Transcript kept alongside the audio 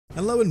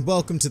Hello and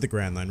welcome to the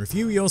Grand Line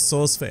Review, your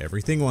source for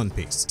everything One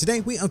Piece.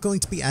 Today we are going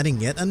to be adding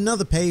yet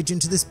another page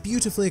into this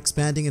beautifully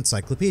expanding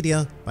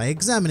encyclopedia by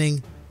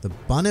examining the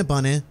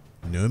Bane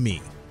no Mi.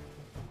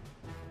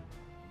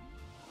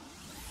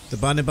 The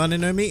Bane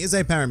no Mi is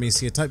a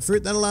paramecia type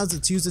fruit that allows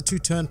its user to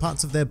turn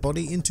parts of their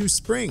body into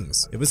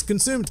springs. It was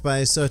consumed by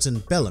a certain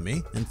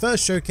Bellamy and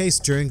first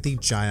showcased during the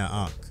Jaya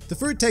arc. The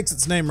fruit takes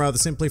its name rather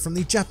simply from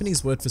the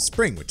Japanese word for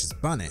spring, which is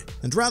bane,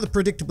 and rather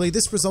predictably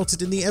this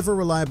resulted in the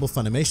ever-reliable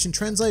Funimation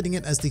translating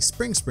it as the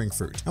spring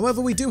fruit.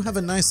 However, we do have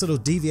a nice little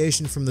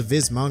deviation from the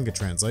Viz manga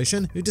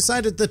translation, who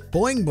decided that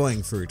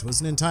boing fruit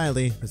was an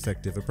entirely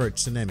effective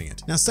approach to naming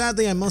it. Now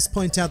sadly, I must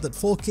point out that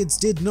 4Kids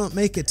did not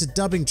make it to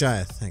dubbing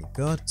Jaya, thank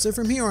God, so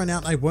from here on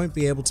out I won't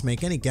be able to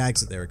make any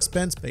gags at their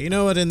expense, but you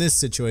know what, in this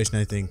situation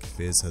I think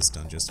Viz has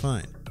done just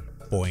fine.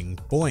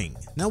 Boing.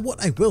 Now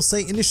what I will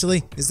say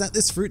initially is that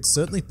this fruit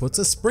certainly puts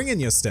a spring in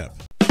your step.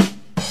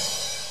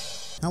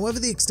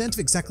 However, the extent of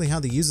exactly how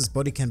the user's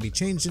body can be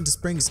changed into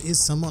springs is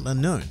somewhat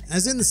unknown,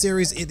 as in the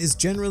series it is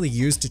generally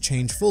used to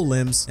change full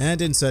limbs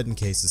and in certain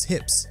cases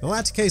hips. The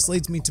latter case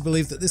leads me to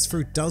believe that this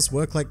fruit does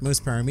work like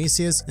most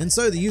paramecias, and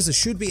so the user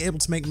should be able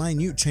to make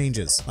minute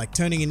changes, like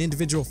turning an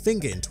individual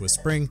finger into a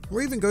spring,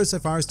 or even go so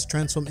far as to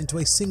transform into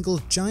a single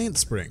giant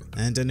spring.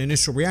 And an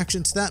initial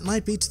reaction to that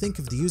might be to think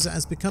of the user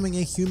as becoming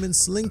a human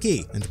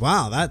slinky. And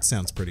wow, that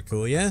sounds pretty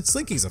cool, yeah?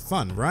 Slinkies are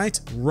fun, right?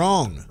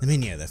 Wrong. I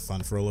mean, yeah, they're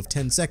fun for all of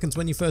 10 seconds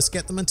when you first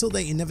get them, until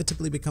they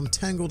inevitably become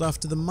tangled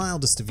after the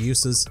mildest of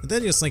uses. But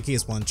then your Slinky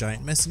is one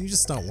giant mess and you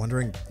just start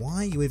wondering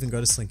why you even go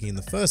to Slinky in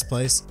the first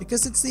place,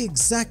 because it's the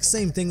exact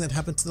same thing that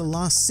happened to the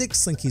last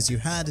 6 Slinkies you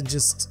had and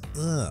just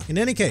ugh. In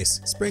any case,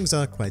 springs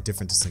are quite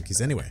different to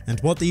Slinkies anyway, and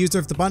what the user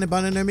of the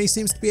Bane no Mi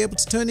seems to be able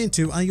to turn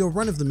into are your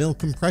run-of-the-mill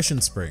compression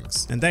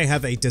springs, and they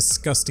have a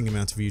disgusting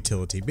amount of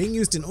utility, being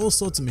used in all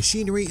sorts of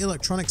machinery,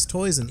 electronics,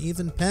 toys, and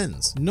even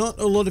pens. Not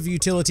a lot of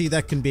utility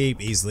that can be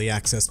easily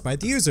accessed by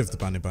the user of the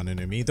Bane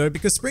no Mi though,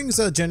 because springs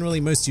are generally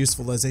most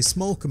useful as a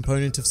small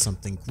component of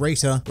something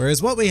greater,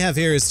 whereas what we have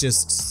here is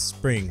just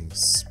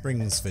springs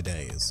for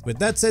days. With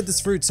that said,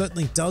 this fruit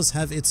certainly does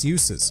have its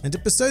uses, and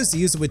it bestows the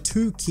user with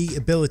 2 key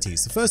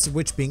abilities, the first of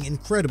which being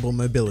incredible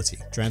mobility.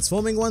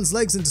 Transforming one's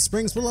legs into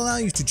springs will allow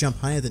you to jump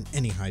higher than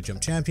any high jump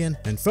champion,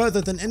 and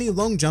further than any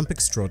long jump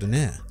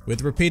extraordinaire.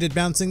 With repeated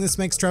bouncing, this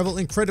makes travel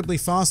incredibly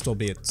fast,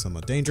 albeit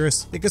somewhat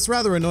dangerous, because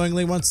rather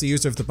annoyingly, once the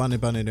user of the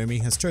Bane no Mi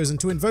has chosen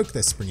to invoke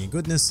their springy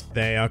goodness,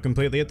 they are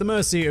completely at the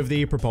mercy of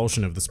the propulsion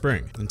of the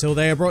spring, until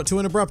they are brought to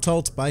an abrupt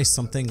halt by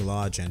something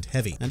large and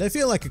heavy. And I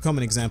feel like a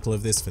common example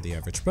of this for the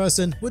average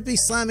person would be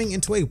slamming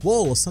into a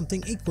wall or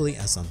something equally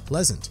as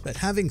unpleasant. But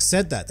having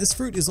said that, this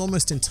fruit is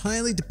almost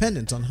entirely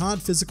dependent on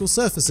hard physical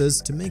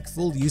surfaces to make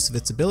full use of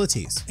its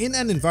abilities. In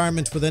an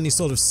environment with any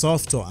sort of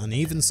soft or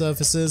uneven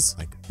surfaces,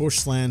 like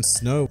bushland,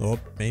 snow, or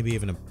maybe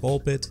even a ball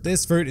pit,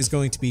 this fruit is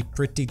going to be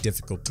pretty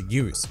difficult to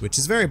use, which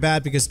is very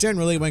bad because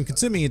generally when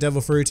consuming a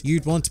devil fruit,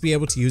 you'd want to be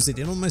able to use it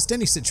in almost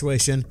any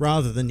situation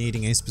rather than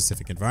needing a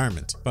specific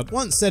environment. But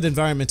once said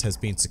environment has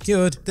been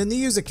secured, then the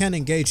user can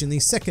engage in the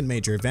second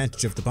major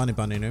advantage of the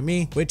Bane no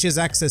Mi, which is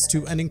access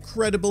to an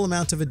incredible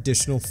amount of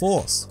additional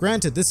force.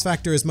 Granted, this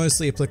factor is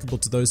mostly applicable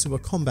to those who are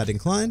combat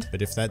inclined,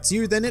 but if that's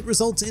you, then it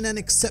results in an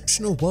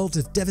exceptional world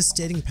of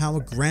devastating power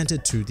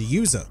granted to the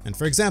user. And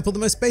for example, the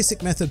most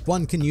basic method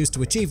one can use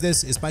to achieve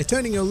this is by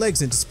turning your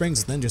legs into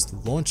springs and then just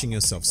launching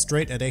yourself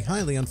straight at a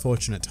highly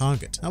unfortunate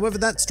target. However,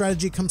 that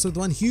strategy comes with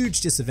one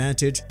huge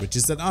disadvantage, which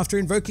is that after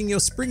invoking your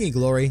springy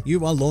glory,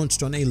 you are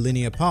launched on a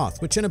linear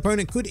path, which an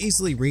opponent could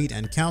easily read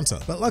and counter.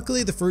 But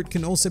luckily, the fruit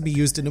can also be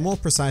used in a more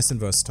precise and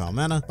versatile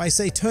manner by,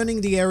 say,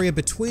 turning the area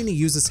between a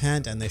user's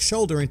hand and their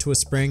shoulder into a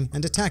spring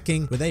and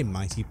attacking with a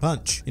mighty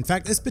punch. In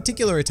fact, this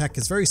particular attack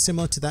is very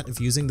similar to that of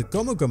using the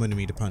Gomu no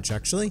Mi to punch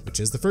actually, which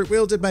is the fruit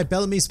wielded by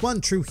Bellamy's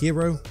one true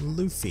hero,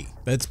 Luffy.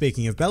 But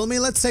speaking of Bellamy,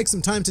 let's take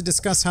some time to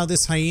discuss how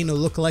this hyena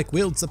lookalike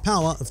wields the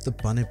power of the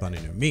Bane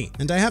no Mi.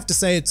 And I have to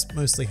say it's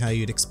mostly how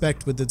you'd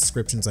expect with the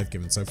descriptions I've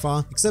given so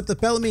far, except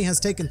that Bellamy has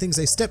taken things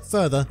a step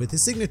further with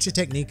his signature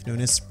technique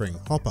known as Spring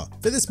Hopper.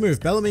 For this move,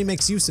 Bellamy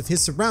makes use of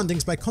his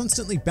surroundings by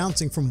constantly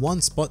bouncing from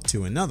one spot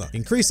to another,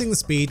 increasing the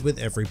speed with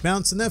every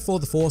bounce and therefore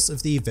the force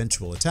of the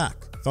eventual attack.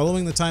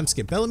 Following the time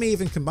skip, Bellamy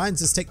even combines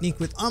this technique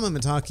with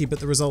armament haki, but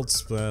the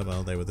results were,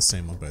 well, they were the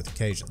same on both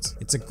occasions.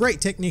 It's a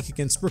great technique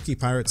against rookie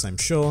pirates, I'm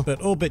sure,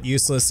 but all but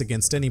useless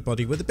against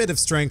anybody with a bit of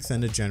strength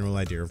and a general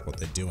idea of what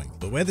they're doing.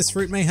 But where this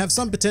fruit may have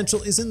some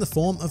potential is in the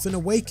form of an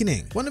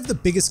awakening. One of the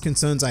biggest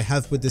concerns I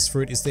have with this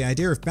fruit is the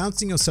idea of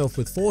bouncing yourself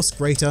with force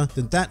greater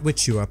than that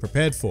which you are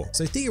prepared for.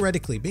 So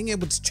theoretically, being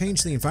able to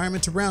change the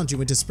environment around you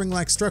into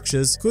spring-like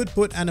structures could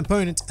put an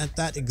opponent at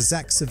that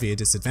exact severe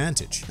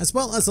disadvantage, as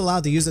well as allow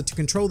the user to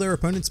control their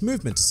opponent opponent's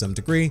movement to some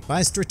degree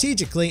by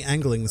strategically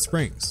angling the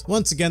springs.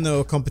 Once again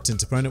though, a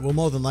competent opponent will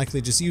more than likely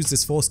just use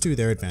this force to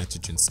their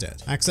advantage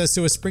instead. Access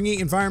to a springy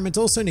environment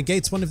also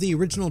negates one of the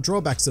original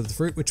drawbacks of the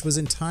fruit, which was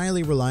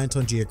entirely reliant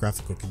on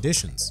geographical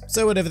conditions.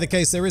 So whatever the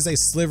case, there is a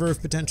sliver of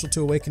potential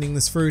to awakening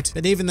this fruit,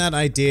 but even that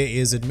idea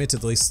is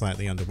admittedly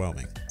slightly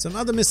underwhelming. Some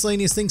other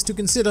miscellaneous things to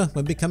consider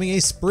when becoming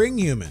a spring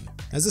human.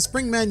 As a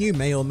spring man, you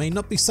may or may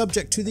not be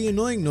subject to the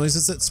annoying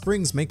noises that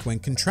springs make when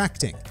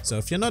contracting. So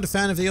if you're not a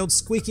fan of the old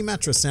squeaky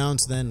mattress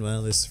sound, then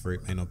well, this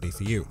fruit may not be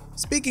for you.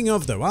 Speaking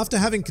of though, after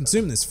having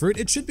consumed this fruit,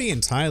 it should be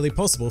entirely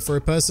possible for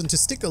a person to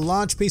stick a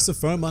large piece of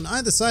foam on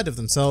either side of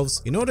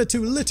themselves in order to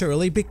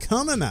literally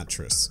become a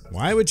mattress.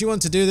 Why would you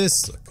want to do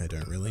this? Look, I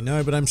don't really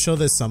know, but I'm sure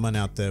there's someone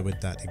out there with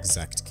that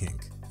exact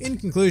kink. In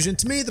conclusion,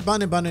 to me, the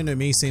Bane Bane no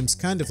Mi seems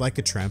kind of like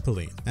a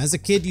trampoline. As a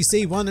kid, you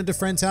see one at a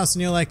friend's house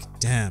and you're like,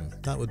 damn,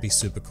 that would be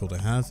super cool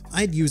to have.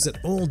 I'd use it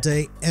all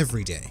day,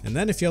 every day. And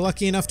then if you're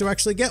lucky enough to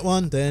actually get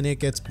one, then it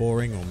gets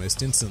boring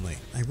almost instantly.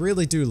 I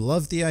really do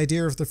love the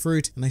idea of the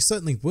fruit, and I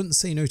certainly wouldn't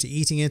say no to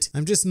eating it.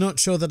 I'm just not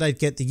sure that I'd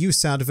get the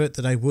use out of it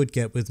that I would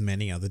get with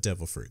many other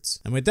devil fruits.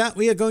 And with that,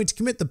 we are going to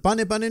commit the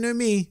Bane Bane no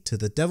Mi to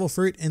the Devil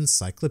Fruit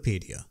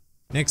Encyclopedia.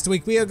 Next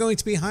week, we are going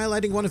to be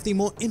highlighting one of the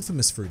more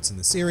infamous fruits in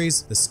the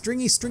series, the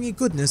stringy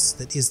goodness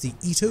that is the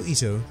Ito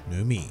Ito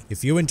no Mi.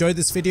 If you enjoyed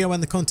this video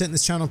and the content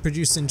this channel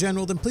produces in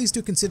general, then please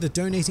do consider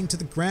donating to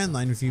the Grand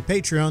Line Review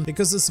Patreon,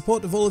 because the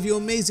support of all of you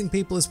amazing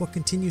people is what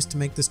continues to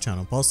make this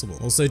channel possible.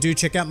 Also, do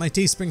check out my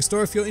Teespring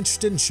store if you're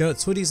interested in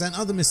shirts, hoodies, and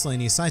other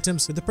miscellaneous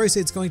items, with the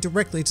proceeds going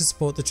directly to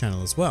support the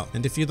channel as well.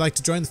 And if you'd like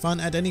to join the fun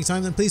at any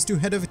time, then please do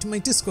head over to my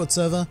Discord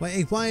server, where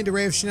a wide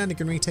array of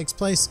shenaniganry takes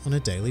place on a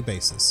daily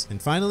basis.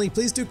 And finally,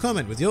 please do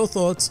comment with your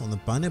thoughts on the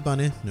Bane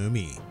Bane no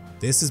Mi.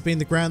 This has been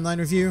the Grand Line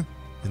Review,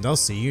 and I'll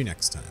see you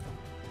next time.